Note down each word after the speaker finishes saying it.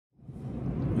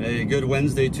A good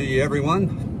Wednesday to you,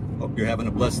 everyone. Hope you're having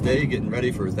a blessed day, getting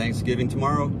ready for Thanksgiving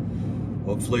tomorrow.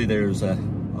 Hopefully there's a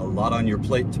lot on your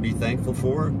plate to be thankful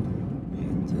for,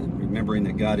 and remembering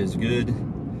that God is good.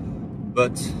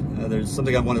 But there's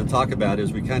something I wanted to talk about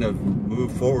as we kind of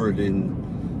move forward in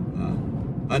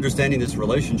understanding this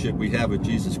relationship we have with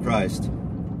Jesus Christ.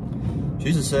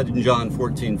 Jesus said in John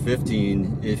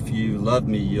 14:15, "If you love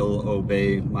me, you'll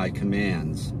obey my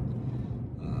commands."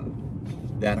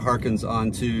 That harkens on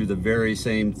to the very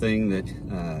same thing that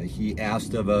he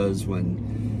asked of us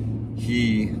when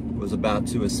he was about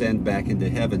to ascend back into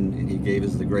heaven, and he gave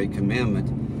us the great commandment.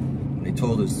 And he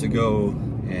told us to go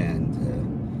and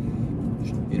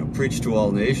preach to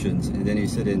all nations, and then he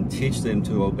said, "And teach them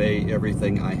to obey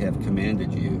everything I have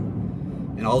commanded you."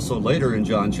 And also later in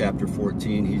John chapter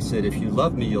 14, he said, "If you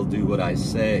love me, you'll do what I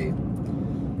say."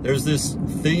 There's this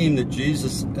theme that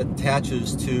Jesus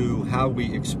attaches to how we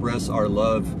express our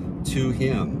love to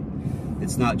him.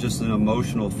 It's not just an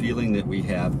emotional feeling that we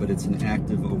have, but it's an act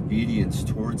of obedience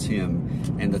towards him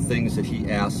and the things that he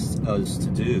asks us to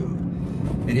do.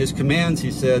 And his commands, he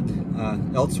said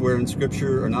elsewhere in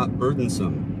Scripture, are not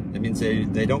burdensome. That means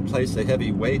they don't place a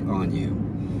heavy weight on you.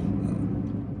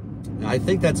 And I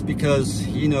think that's because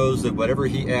he knows that whatever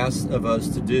he asks of us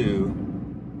to do,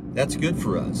 that's good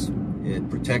for us.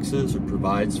 It protects us, it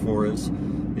provides for us,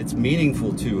 it's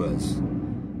meaningful to us.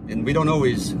 And we don't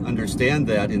always understand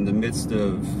that in the midst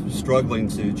of struggling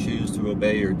to choose to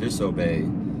obey or disobey.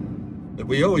 But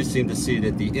we always seem to see it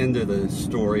at the end of the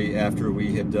story after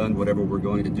we have done whatever we're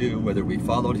going to do, whether we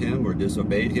followed him or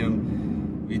disobeyed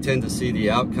him. We tend to see the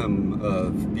outcome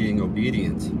of being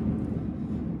obedient.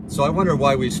 So I wonder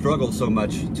why we struggle so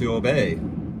much to obey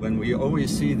when we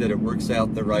always see that it works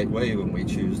out the right way when we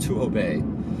choose to obey.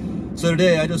 So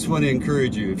today I just want to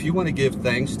encourage you, if you want to give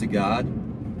thanks to God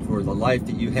for the life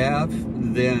that you have,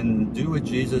 then do what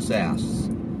Jesus asks.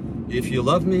 If you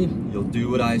love me, you'll do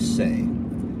what I say.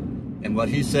 And what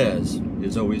he says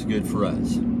is always good for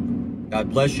us. God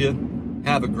bless you.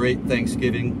 Have a great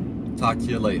Thanksgiving. Talk to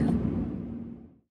you later.